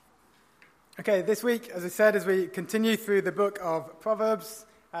Okay, this week, as I said, as we continue through the book of Proverbs,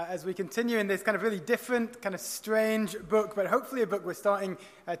 as we continue in this kind of really different, kind of strange book, but hopefully a book we're starting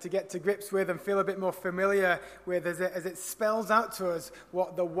to get to grips with and feel a bit more familiar with as it spells out to us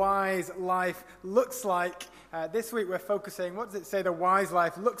what the wise life looks like. This week we're focusing, what does it say the wise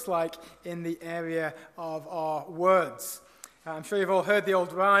life looks like in the area of our words? I'm sure you've all heard the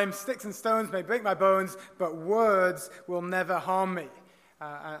old rhyme, sticks and stones may break my bones, but words will never harm me.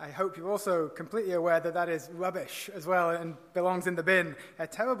 I hope you're also completely aware that that is rubbish as well and belongs in the bin. A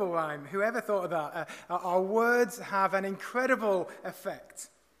terrible rhyme. Whoever thought of that? Our words have an incredible effect.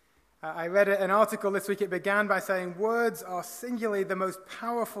 I read an article this week. It began by saying words are singularly the most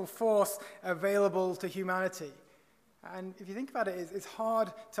powerful force available to humanity. And if you think about it, it's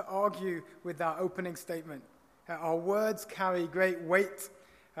hard to argue with that opening statement. Our words carry great weight.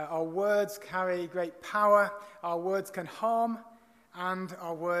 Our words carry great power. Our words can harm. And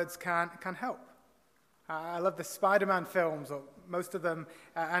our words can help. I love the Spider-Man films, or most of them,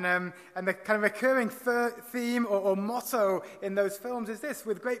 and the kind of recurring theme or motto in those films is this: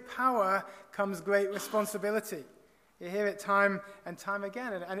 with great power comes great responsibility. You hear it time and time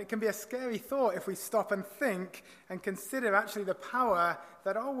again, and it can be a scary thought if we stop and think and consider actually the power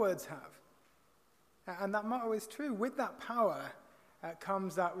that our words have. And that motto is true. With that power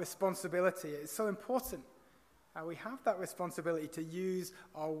comes that responsibility. It's so important. We have that responsibility to use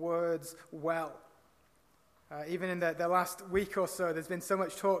our words well. Even in the last week or so, there's been so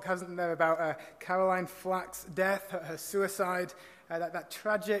much talk, hasn't there, about Caroline Flack's death, her suicide, that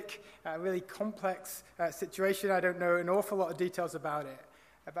tragic, really complex situation. I don't know an awful lot of details about it.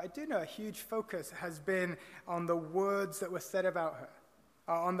 But I do know a huge focus has been on the words that were said about her,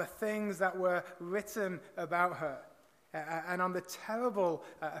 on the things that were written about her. And on the terrible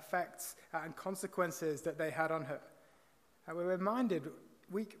effects and consequences that they had on her. We're reminded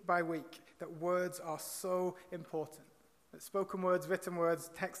week by week that words are so important. That spoken words, written words,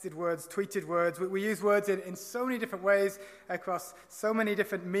 texted words, tweeted words. We use words in so many different ways across so many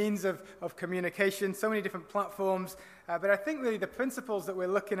different means of communication, so many different platforms. But I think really the principles that we're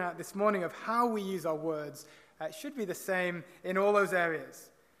looking at this morning of how we use our words should be the same in all those areas.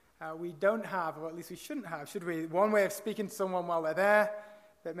 We don't have, or at least we shouldn't have, should we, one way of speaking to someone while they're there,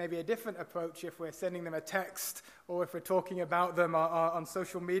 but maybe a different approach if we're sending them a text or if we're talking about them on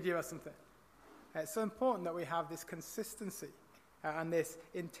social media or something. It's so important that we have this consistency and this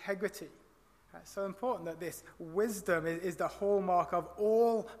integrity. It's so important that this wisdom is the hallmark of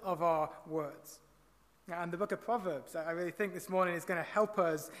all of our words. And the book of Proverbs, I really think this morning is going to help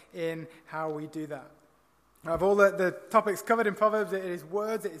us in how we do that. Of all the topics covered in Proverbs, it is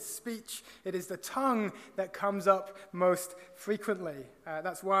words, it is speech, it is the tongue that comes up most frequently.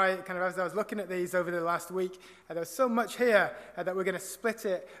 That's why, kind of as I was looking at these over the last week, there was so much here that we're going to split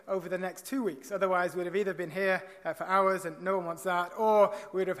it over the next 2 weeks. Otherwise, we'd have either been here for hours, and no one wants that, or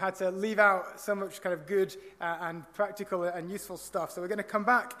we'd have had to leave out so much kind of good and practical and useful stuff. So we're going to come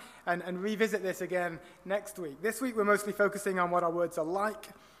back and revisit this again next week. This week, we're mostly focusing on what our words are like.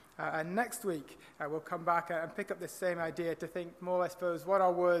 And next week, we'll come back and pick up this same idea to think more, I suppose, what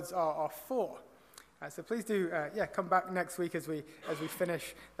our words are for. So please do, come back next week as we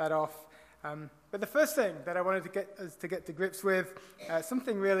finish that off. But the first thing that I wanted to get to grips with,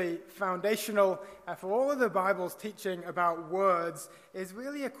 something really foundational for all of the Bible's teaching about words, is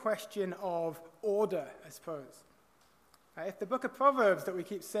really a question of order, I suppose. If the book of Proverbs that we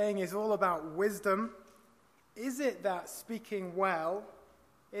keep saying is all about wisdom, is it that speaking well,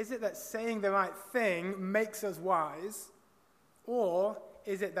 is it that saying the right thing makes us wise, or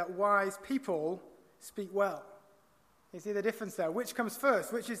is it that wise people speak well? You see the difference there? Which comes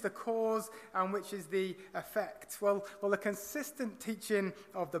first? Which is the cause and which is the effect? Well, the consistent teaching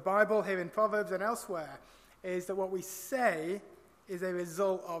of the Bible here in Proverbs and elsewhere is that what we say is a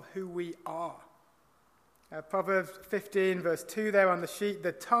result of who we are. Proverbs 15, verse 2 there on the sheet,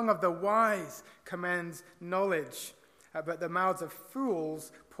 the tongue of the wise commends knowledge, but the mouths of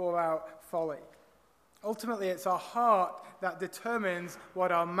fools pour out folly. Ultimately, it's our heart that determines what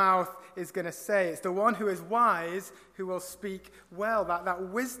our mouth is going to say. It's the one who is wise who will speak well. That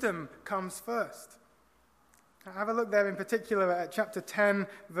wisdom comes first. Have a look there in particular at chapter 10,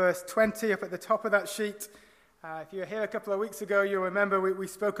 verse 20, up at the top of that sheet. If you were here a couple of weeks ago, you'll remember we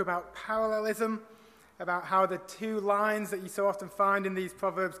spoke about parallelism, about how the two lines that you so often find in these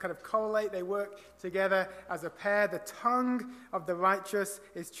proverbs kind of correlate. They work together as a pair. The tongue of the righteous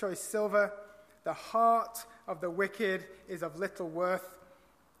is choice silver. The heart of the wicked is of little worth.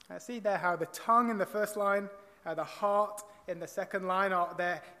 See there how the tongue in the first line, the heart in the second line,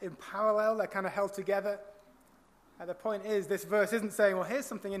 they're in parallel. They're kind of held together. The point is, this verse isn't saying, well, here's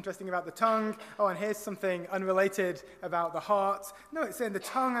something interesting about the tongue, and here's something unrelated about the heart. No, it's saying the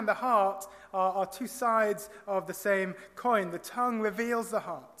tongue and the heart are two sides of the same coin. The tongue reveals the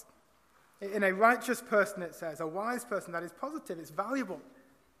heart. In a righteous person, it says, a wise person, that is positive, it's valuable.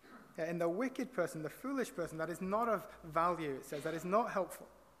 In the wicked person, the foolish person, that is not of value, it says, that is not helpful.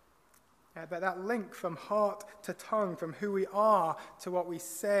 But that link from heart to tongue, from who we are to what we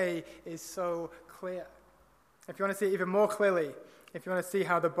say, is so clear. If you want to see it even more clearly, if you want to see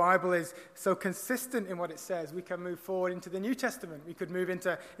how the Bible is so consistent in what it says, we can move forward into the New Testament. We could move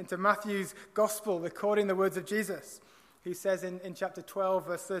into Matthew's Gospel, recording the words of Jesus, who says in chapter 12,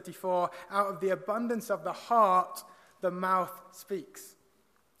 verse 34, out of the abundance of the heart, the mouth speaks.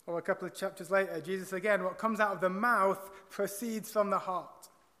 Or a couple of chapters later, Jesus again, what comes out of the mouth proceeds from the heart.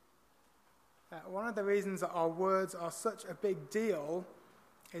 One of the reasons that our words are such a big deal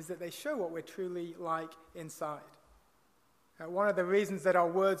is that they show what we're truly like inside. One of the reasons that our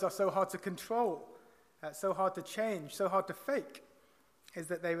words are so hard to control, so hard to change, so hard to fake, is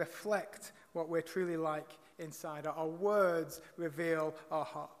that they reflect what we're truly like inside. Our words reveal our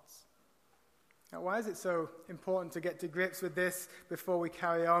hearts. Now, why is it so important to get to grips with this before we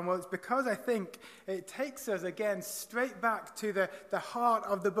carry on? Well, it's because I think it takes us, again, straight back to the heart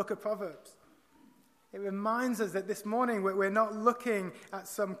of the book of Proverbs. It reminds us that this morning we're not looking at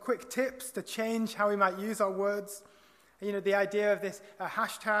some quick tips to change how we might use our words. You know, the idea of this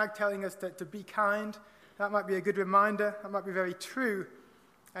hashtag telling us to be kind, that might be a good reminder, that might be very true.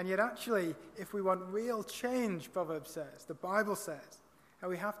 And yet actually, if we want real change, Proverbs says, the Bible says,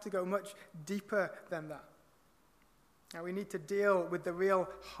 we have to go much deeper than that. And we need to deal with the real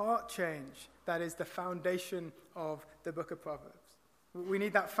heart change that is the foundation of the book of Proverbs. We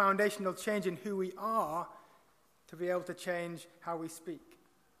need that foundational change in who we are to be able to change how we speak.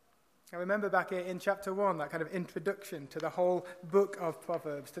 I remember back in chapter 1, that kind of introduction to the whole book of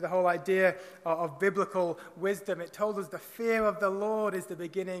Proverbs, to the whole idea of biblical wisdom. It told us the fear of the Lord is the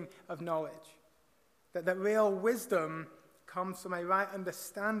beginning of knowledge. That real wisdom comes from a right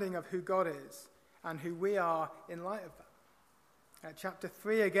understanding of who God is and who we are in light of that. Chapter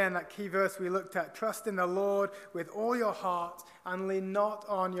 3, again, that key verse we looked at, trust in the Lord with all your heart and lean not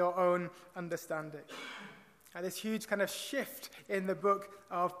on your own understanding. This huge kind of shift in the book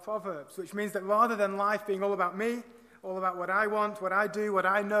of Proverbs, which means that rather than life being all about me, all about what I want, what I do, what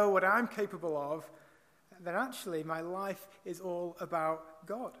I know, what I'm capable of, that actually my life is all about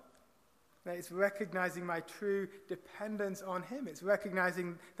God. That it's recognizing my true dependence on Him. It's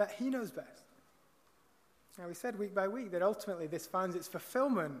recognizing that He knows best. Now, we said week by week that ultimately this finds its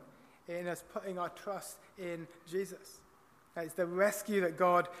fulfillment in us putting our trust in Jesus. It's the rescue that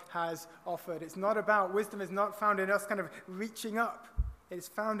God has offered. It's not about, wisdom is not found in us kind of reaching up. It's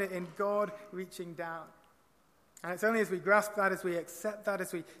found in God reaching down. And it's only as we grasp that, as we accept that,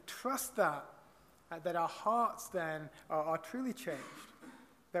 as we trust that, that our hearts then are truly changed.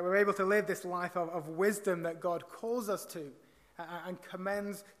 That we're able to live this life of wisdom that God calls us to and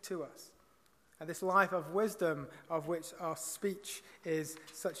commends to us. And this life of wisdom of which our speech is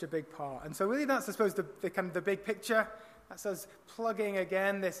such a big part. And so really that's, I suppose, the kind of the big picture. That's us plugging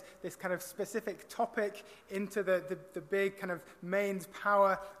again this kind of specific topic into the big kind of main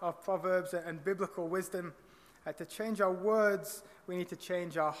power of Proverbs and biblical wisdom. To change our words, we need to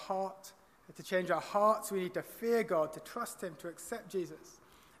change our heart. To change our hearts, we need to fear God, to trust Him, to accept Jesus.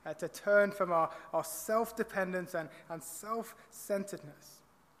 To turn from our self-dependence and self-centeredness.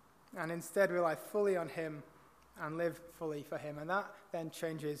 And instead rely fully on Him and live fully for Him. And that then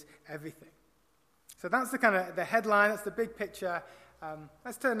changes everything. So that's the kind of the headline, that's the big picture.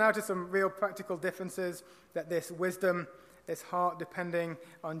 Let's turn now to some real practical differences that this wisdom, this heart depending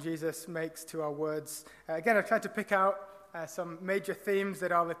on Jesus makes to our words. Again, I've tried to pick out some major themes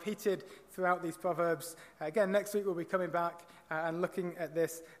that are repeated throughout these Proverbs. Again, next week we'll be coming back and looking at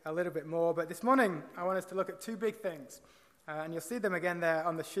this a little bit more. But this morning, I want us to look at two big things. And you'll see them again there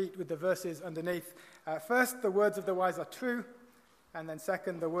on the sheet with the verses underneath. First, the words of the wise are true. And then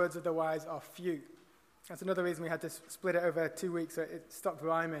second, the words of the wise are few. That's another reason we had to split it over 2 weeks, so it stopped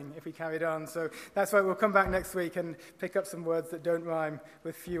rhyming if we carried on. So that's why we'll come back next week and pick up some words that don't rhyme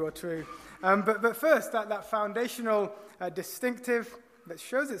with few or true. But first, that foundational distinctive that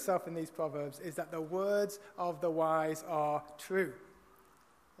shows itself in these Proverbs is that the words of the wise are true.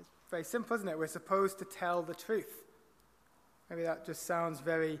 It's very simple, isn't it? We're supposed to tell the truth. Maybe that just sounds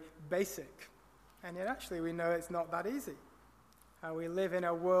very basic. And yet actually we know it's not that easy. We live in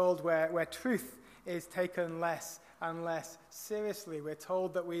a world where truth is taken less and less seriously. We're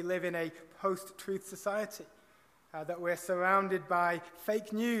told that we live in a post-truth society, that we're surrounded by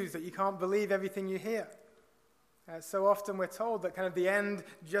fake news, that you can't believe everything you hear. So often we're told that kind of the end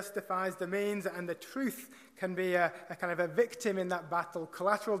justifies the means, and the truth can be a kind of a victim in that battle,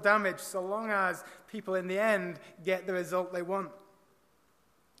 collateral damage, so long as people in the end get the result they want.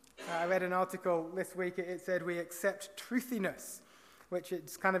 I read an article this week. It said we accept truthiness, which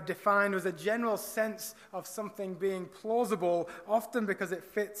it's kind of defined as a general sense of something being plausible, often because it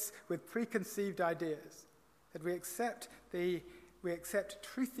fits with preconceived ideas. That we accept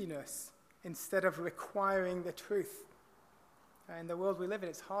truthiness instead of requiring the truth. In the world we live in,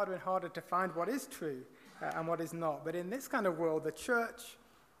 it's harder and harder to find what is true and what is not. But in this kind of world, the church,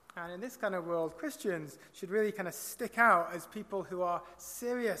 and in this kind of world, Christians should really kind of stick out as people who are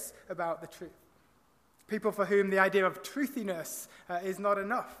serious about the truth. People for whom the idea of truthiness is not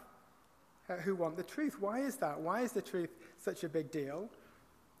enough, who want the truth. Why is that? Why is the truth such a big deal?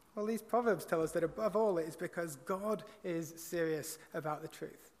 Well, these Proverbs tell us that above all it is because God is serious about the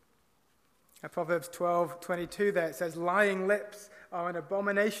truth. Proverbs 12:22 there, it says, lying lips are an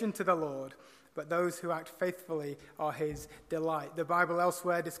abomination to the Lord, but those who act faithfully are his delight. The Bible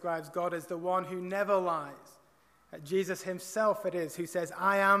elsewhere describes God as the one who never lies. Jesus himself it is who says,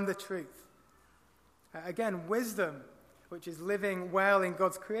 I am the truth. Again, wisdom, which is living well in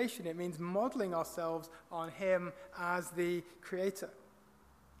God's creation, it means modeling ourselves on him as the creator.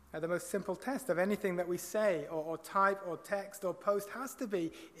 The most simple test of anything that we say or type or text or post has to be,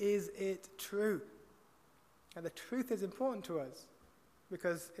 is it true? And the truth is important to us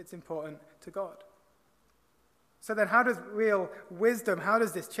because it's important to God. So then how does real wisdom, how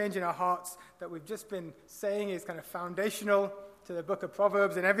does this change in our hearts that we've just been saying is kind of foundational to the book of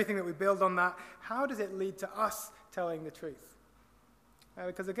Proverbs and everything that we build on that, how does it lead to us telling the truth?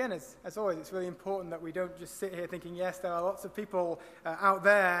 Because again, as always, it's really important that we don't just sit here thinking, yes, there are lots of people out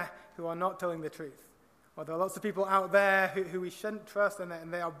there who are not telling the truth. Or there are lots of people out there who we shouldn't trust and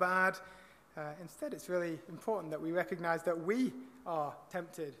they are bad. Instead, it's really important that we recognize that we are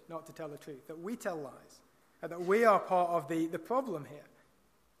tempted not to tell the truth, that we tell lies, that we are part of the problem here.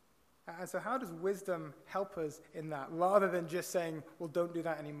 And so how does wisdom help us in that, rather than just saying, well, don't do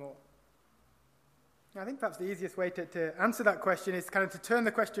that anymore? I think perhaps the easiest way to answer that question is kind of to turn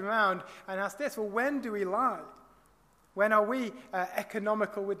the question around and ask this, well, when do we lie? When are we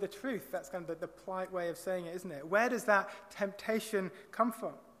economical with the truth? That's kind of the polite way of saying it, isn't it? Where does that temptation come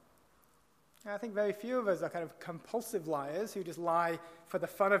from? And I think very few of us are kind of compulsive liars who just lie for the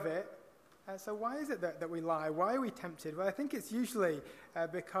fun of it. So why is it that we lie? Why are we tempted? Well, I think it's usually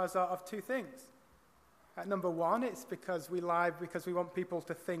because of two things. Number one, it's because we lie because we want people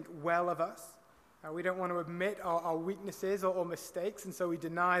to think well of us. We don't want to admit our weaknesses or mistakes, and so we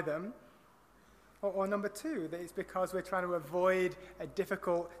deny them. Or number two, that it's because we're trying to avoid a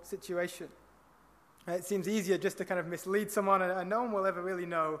difficult situation. It seems easier just to kind of mislead someone, and no one will ever really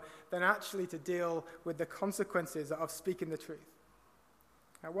know, than actually to deal with the consequences of speaking the truth.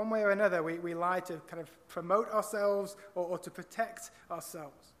 One way or another, we lie to kind of promote ourselves or to protect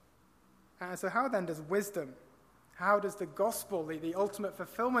ourselves. And so how then does wisdom, how does the gospel, the ultimate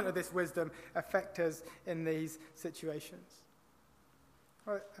fulfillment of this wisdom, affect us in these situations?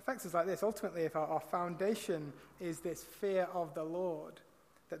 Well, it affects us like this. Ultimately, if our foundation is this fear of the Lord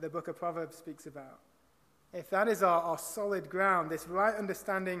that the book of Proverbs speaks about, if that is our solid ground, this right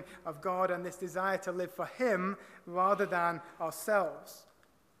understanding of God and this desire to live for him rather than ourselves,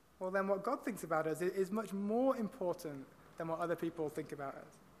 well, then what God thinks about us is much more important than what other people think about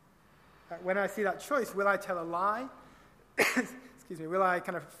us. When I see that choice, will I tell a lie? Will I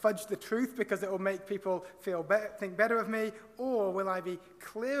kind of fudge the truth because it will make people think better of me? Or will I be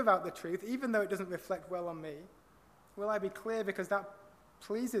clear about the truth, even though it doesn't reflect well on me? Will I be clear because that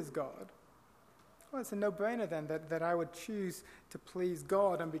pleases God? Well, it's a no-brainer then that I would choose to please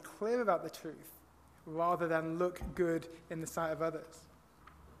God and be clear about the truth rather than look good in the sight of others.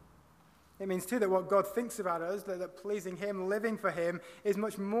 It means, too, that what God thinks about us, that pleasing him, living for him, is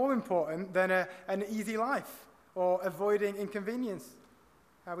much more important than an easy life or avoiding inconvenience.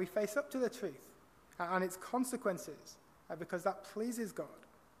 We face up to the truth and its consequences because that pleases God.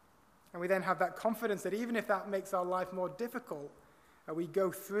 And we then have that confidence that even if that makes our life more difficult, we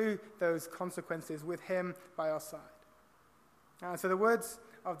go through those consequences with him by our side. So the words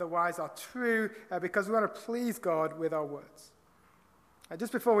of the wise are true because we want to please God with our words.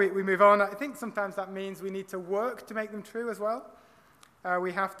 Just before we move on, I think sometimes that means we need to work to make them true as well.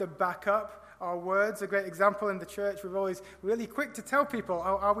 We have to back up our words. A great example in the church, we're always really quick to tell people,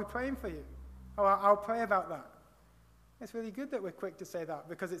 oh, are we praying for you? Oh, I'll pray about that. It's really good that we're quick to say that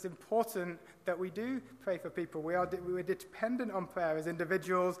because it's important that we do pray for people. We're dependent on prayer as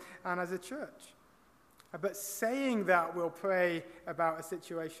individuals and as a church. But saying that we'll pray about a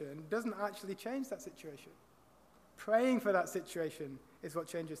situation doesn't actually change that situation. Praying for that situation is what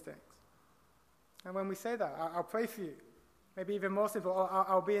changes things. And when we say that, I'll pray for you. Maybe even more simple,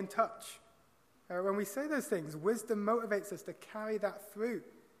 I'll be in touch. When we say those things, wisdom motivates us to carry that through,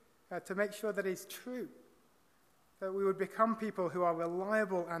 to make sure that it's true, that we would become people who are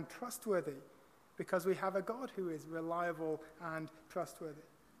reliable and trustworthy because we have a God who is reliable and trustworthy.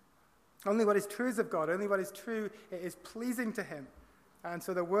 Only what is true is of God. Only what is true is pleasing to him. And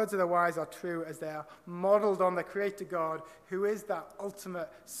so the words of the wise are true as they are modeled on the Creator God, who is that ultimate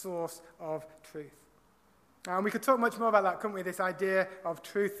source of truth. And we could talk much more about that, couldn't we? This idea of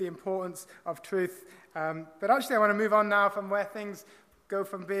truth, the importance of truth. But actually I want to move on now from where things go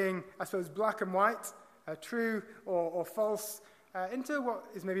from being, I suppose, black and white, true or false, into what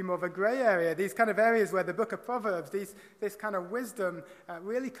is maybe more of a grey area, these kind of areas where the book of Proverbs, this kind of wisdom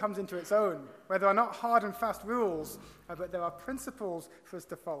really comes into its own, where there are not hard and fast rules, but there are principles for us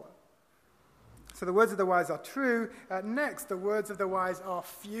to follow. So the words of the wise are true. Next, the words of the wise are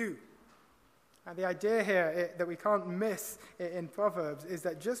few. And the idea here that we can't miss in Proverbs is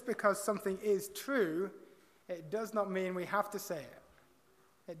that just because something is true, it does not mean we have to say it.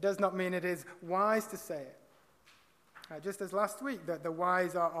 It does not mean it is wise to say it. Just as last week, that the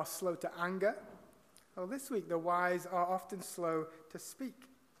wise are slow to anger, well, this week the wise are often slow to speak.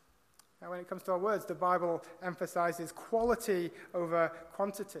 When it comes to our words, the Bible emphasizes quality over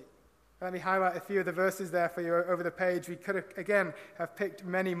quantity. Let me highlight a few of the verses there for you over the page. We could, again, have picked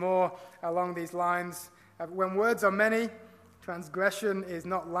many more along these lines. When words are many, transgression is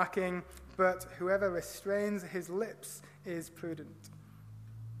not lacking, but whoever restrains his lips is prudent.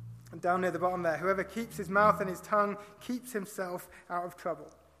 And down near the bottom there, whoever keeps his mouth and his tongue keeps himself out of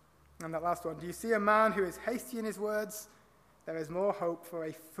trouble. And that last one, do you see a man who is hasty in his words? There is more hope for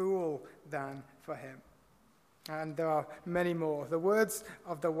a fool than for him. And there are many more. The words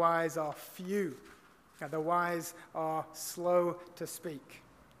of the wise are few. The wise are slow to speak.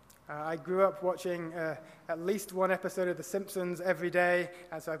 I grew up watching at least one episode of The Simpsons every day,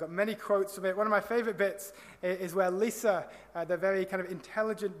 and so I've got many quotes from it. One of my favorite bits is where Lisa, the very kind of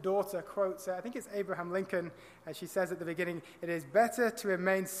intelligent daughter, quotes, I think it's Abraham Lincoln, and she says at the beginning, "It is better to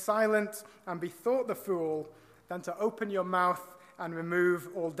remain silent and be thought the fool than to open your mouth and remove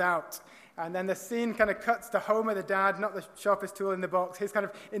all doubt." And then the scene kind of cuts to Homer, the dad, not the sharpest tool in the box, his kind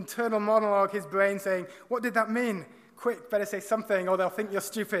of internal monologue, his brain saying, "What did that mean? Quick, better say something or they'll think you're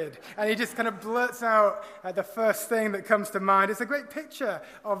stupid." And he just kind of blurts out the first thing that comes to mind. It's a great picture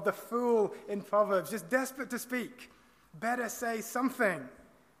of the fool in Proverbs, just desperate to speak. Better say something.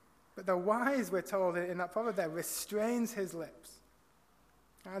 But the wise, we're told in that proverb there, restrains his lips.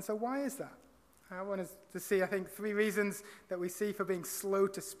 And so why is that? I want us to see, I think, three reasons that we see for being slow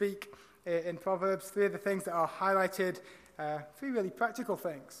to speak in Proverbs. Three of the things that are highlighted, three really practical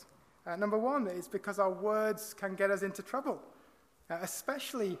things. Number one, it's because our words can get us into trouble,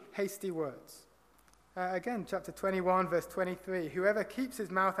 especially hasty words. Again, chapter 21, verse 23, whoever keeps his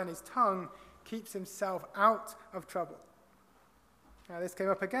mouth and his tongue keeps himself out of trouble. This came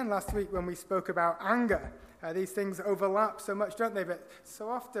up again last week when we spoke about anger. These things overlap so much, don't they? But so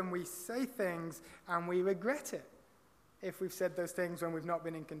often we say things and we regret it if we've said those things when we've not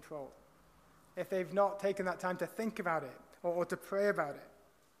been in control, if they've not taken that time to think about it or to pray about it.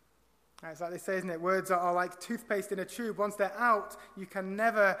 It's like they say, isn't it? Words are like toothpaste in a tube. Once they're out, you can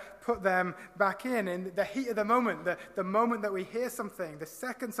never put them back in. In the heat of the moment, the moment that we hear something, the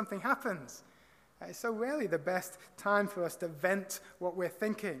second something happens, it's so rarely the best time for us to vent what we're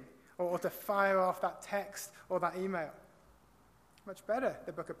thinking or to fire off that text or that email. Much better,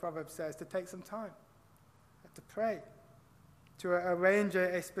 the book of Proverbs says, to take some time, to pray, to arrange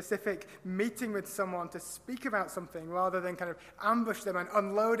a specific meeting with someone to speak about something rather than kind of ambush them and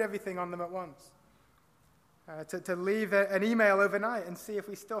unload everything on them at once. To leave an email overnight and see if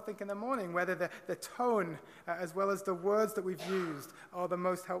we still think in the morning whether the tone as well as the words that we've used are the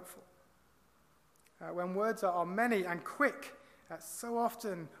most helpful. When words are many and quick, so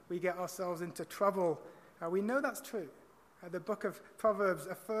often we get ourselves into trouble. We know that's true. The book of Proverbs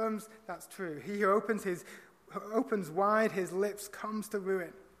affirms that's true. He who opens wide his lips comes to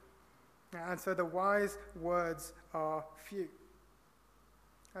ruin. And so the wise words are few.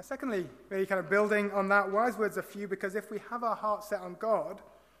 Secondly, really kind of building on that, wise words are few because if we have our heart set on God,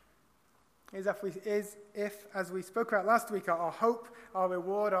 if, as we spoke about last week, our hope, our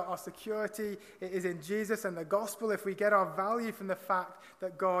reward, our security is in Jesus and the gospel, if we get our value from the fact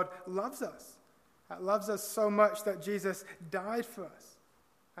that God loves us so much that Jesus died for us,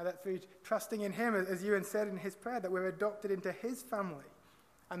 and that through trusting in him, as Ewan said in his prayer, that we're adopted into his family,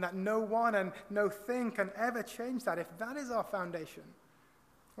 and that no one and no thing can ever change that. If that is our foundation,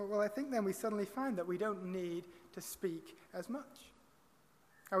 Well, I think then we suddenly find that we don't need to speak as much.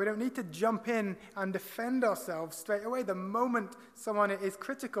 And we don't need to jump in and defend ourselves straight away the moment someone is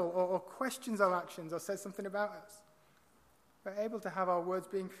critical or questions our actions or says something about us. We're able to have our words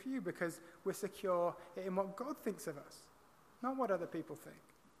being few because we're secure in what God thinks of us, not what other people think.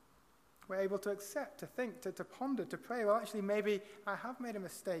 We're able to accept, to think, to ponder, to pray. Well, actually, maybe I have made a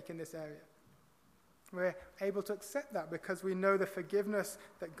mistake in this area. We're able to accept that because we know the forgiveness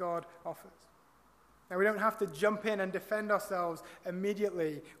that God offers. Now, we don't have to jump in and defend ourselves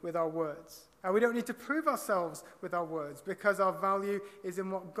immediately with our words. And we don't need to prove ourselves with our words because our value is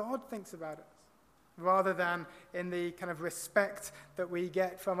in what God thinks about us, rather than in the kind of respect that we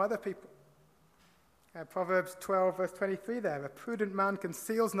get from other people. Proverbs 12, verse 23 there, a prudent man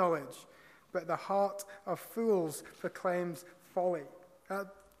conceals knowledge, but the heart of fools proclaims folly.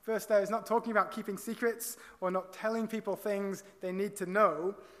 Verse there is not talking about keeping secrets or not telling people things they need to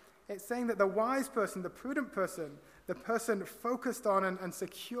know. It's saying that the wise person, the prudent person, the person focused on and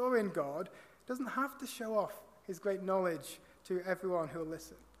secure in God, doesn't have to show off his great knowledge to everyone who will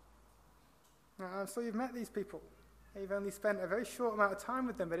listen. Now, so you've met these people. You've only spent a very short amount of time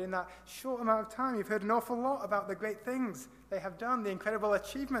with them, but in that short amount of time, you've heard an awful lot about the great things they have done, the incredible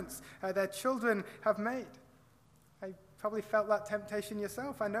achievements their children have made. You probably felt that temptation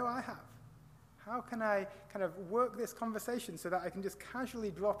yourself. I know I have. How can I kind of work this conversation so that I can just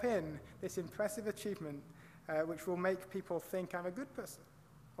casually drop in this impressive achievement which will make people think I'm a good person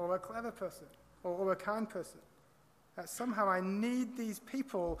or a clever person or a kind person? That somehow I need these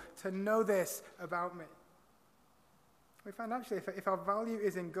people to know this about me. We find actually if our value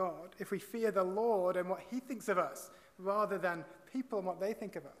is in God, if we fear the Lord and what he thinks of us rather than people and what they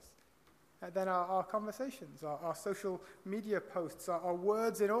think of us, then our conversations, our social media posts, our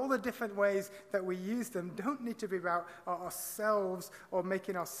words in all the different ways that we use them don't need to be about ourselves or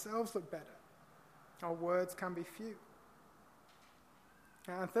making ourselves look better. Our words can be few.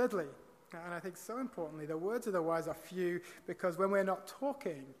 And thirdly, and I think so importantly, the words of the wise are few because when we're not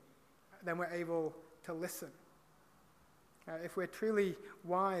talking, then we're able to listen. If we're truly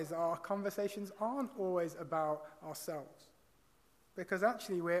wise, our conversations aren't always about ourselves. Because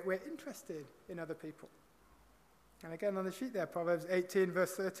actually we're interested in other people. And again on the sheet there, Proverbs 18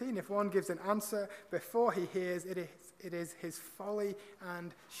 verse 13, if one gives an answer before he hears, it is his folly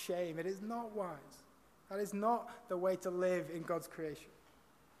and shame. It is not wise. That is not the way to live in God's creation.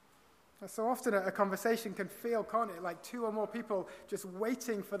 And so often a conversation can feel, can't it, like two or more people just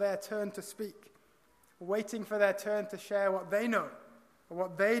waiting for their turn to speak, waiting for their turn to share what they know, or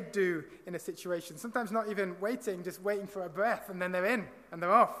what they do in a situation. Sometimes not even waiting, just waiting for a breath, and then they're in, and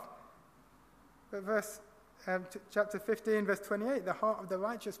they're off. But chapter 15, verse 28, the heart of the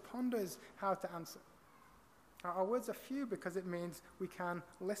righteous ponders how to answer. Our words are few because it means we can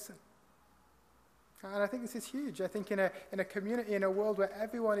listen. And I think this is huge. I think in a community, in a world where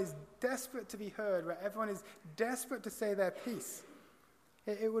everyone is desperate to be heard, where everyone is desperate to say their piece,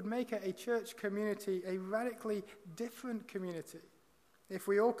 it would make a church community a radically different community if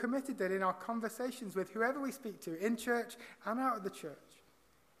we all committed that in our conversations with whoever we speak to, in church and out of the church,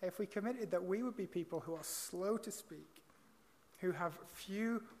 if we committed that we would be people who are slow to speak, who have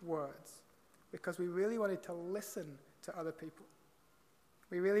few words, because we really wanted to listen to other people.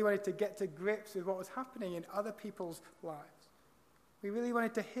 We really wanted to get to grips with what was happening in other people's lives. We really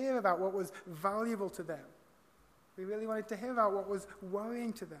wanted to hear about what was valuable to them. We really wanted to hear about what was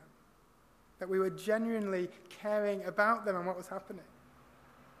worrying to them, that we were genuinely caring about them and what was happening.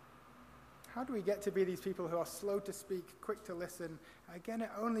 How do we get to be these people who are slow to speak, quick to listen? Again, it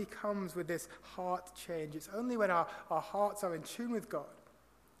only comes with this heart change. It's only when our hearts are in tune with God,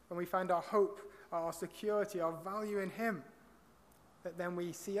 when we find our hope, our security, our value in him, that then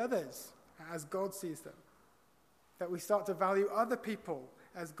we see others as God sees them, that we start to value other people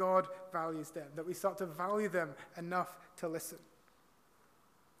as God values them, that we start to value them enough to listen.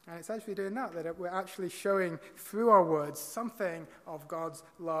 And it's actually doing that we're actually showing through our words something of God's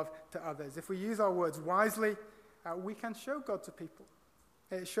love to others. If we use our words wisely, we can show God to people.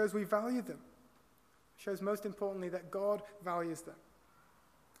 It shows we value them. It shows most importantly that God values them.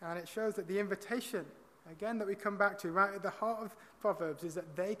 And it shows that the invitation, again, that we come back to right at the heart of Proverbs is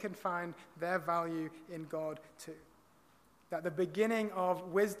that they can find their value in God too. That the beginning of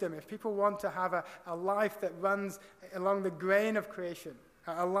wisdom, if people want to have a life that runs along the grain of creation,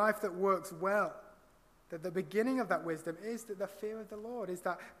 a life that works well, that the beginning of that wisdom is that the fear of the Lord, is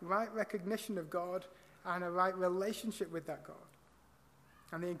that right recognition of God and a right relationship with that God.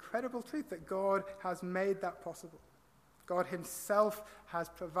 And the incredible truth that God has made that possible. God himself has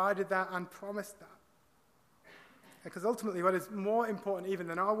provided that and promised that. Because ultimately, what is more important even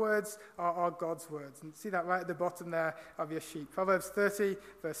than our words are God's words. And see that right at the bottom there of your sheet. Proverbs 30,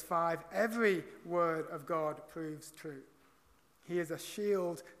 verse 5, every word of God proves true. He is a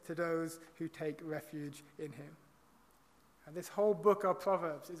shield to those who take refuge in him. And this whole book of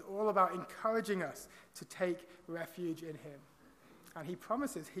Proverbs is all about encouraging us to take refuge in him. And he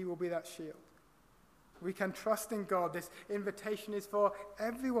promises he will be that shield. We can trust in God. This invitation is for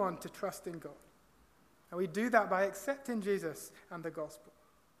everyone to trust in God. And we do that by accepting Jesus and the gospel.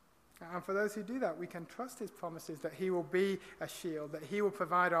 And for those who do that, we can trust his promises that he will be a shield, that he will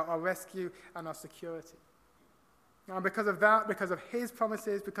provide our rescue and our security. And because of that, because of his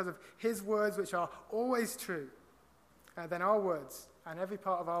promises, because of his words, which are always true, then our words and every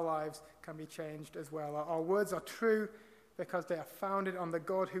part of our lives can be changed as well. Our words are true because they are founded on the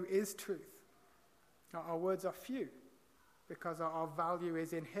God who is truth. Our words are few because our value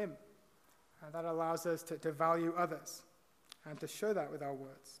is in him. And that allows us to value others and to show that with our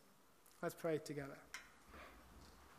words. Let's pray together.